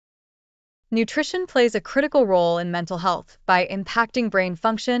Nutrition plays a critical role in mental health by impacting brain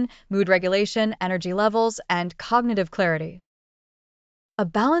function, mood regulation, energy levels, and cognitive clarity. A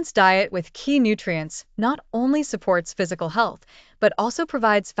balanced diet with key nutrients not only supports physical health, but also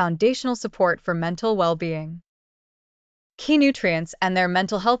provides foundational support for mental well-being. Key nutrients and their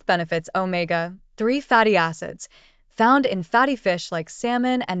mental health benefits: omega-3 fatty acids. Found in fatty fish like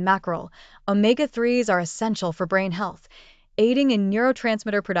salmon and mackerel, omega-3s are essential for brain health, aiding in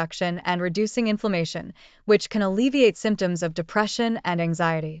neurotransmitter production and reducing inflammation, which can alleviate symptoms of depression and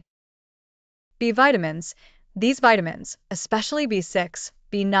anxiety. B vitamins. These vitamins, especially B6,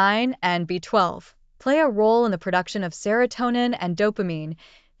 B9, and B12, play a role in the production of serotonin and dopamine,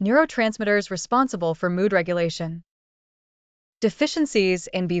 neurotransmitters responsible for mood regulation. Deficiencies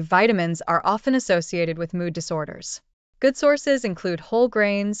in B vitamins are often associated with mood disorders. Good sources include whole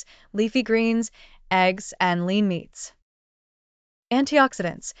grains, leafy greens, eggs, and lean meats.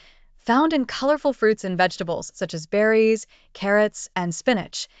 Antioxidants. Found in colorful fruits and vegetables such as berries, carrots, and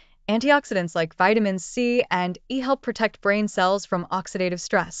spinach, antioxidants like vitamin C and E help protect brain cells from oxidative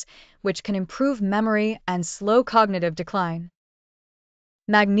stress, which can improve memory and slow cognitive decline.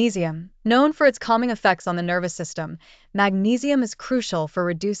 Magnesium. Known for its calming effects on the nervous system, magnesium is crucial for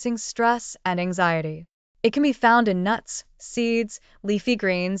reducing stress and anxiety. It can be found in nuts, seeds, leafy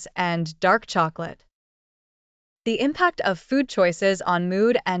greens, and dark chocolate. The impact of food choices on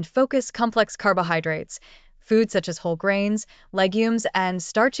mood and focus: complex carbohydrates. Foods such as whole grains, legumes, and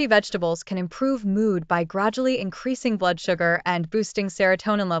starchy vegetables can improve mood by gradually increasing blood sugar and boosting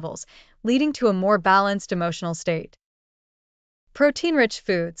serotonin levels, leading to a more balanced emotional state. Protein-rich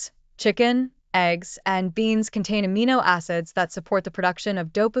foods. Chicken, eggs, and beans contain amino acids that support the production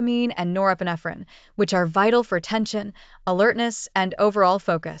of dopamine and norepinephrine, which are vital for attention, alertness, and overall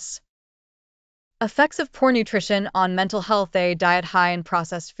focus. Effects of poor nutrition on mental health: a diet high in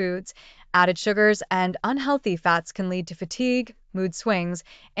processed foods, added sugars, and unhealthy fats can lead to fatigue, mood swings,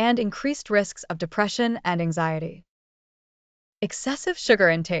 and increased risks of depression and anxiety. Excessive sugar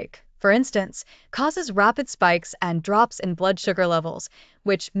intake, for instance, causes rapid spikes and drops in blood sugar levels,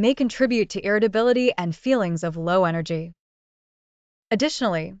 which may contribute to irritability and feelings of low energy.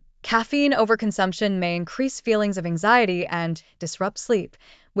 Additionally, caffeine overconsumption may increase feelings of anxiety and disrupt sleep,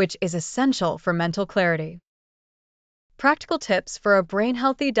 which is essential for mental clarity. Practical tips for a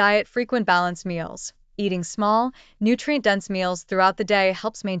brain-healthy diet: frequent balanced meals. Eating small, nutrient-dense meals throughout the day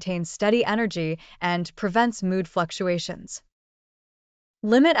helps maintain steady energy and prevents mood fluctuations.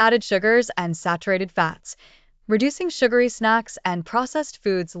 Limit added sugars and saturated fats. Reducing sugary snacks and processed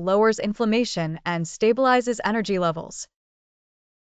foods lowers inflammation and stabilizes energy levels.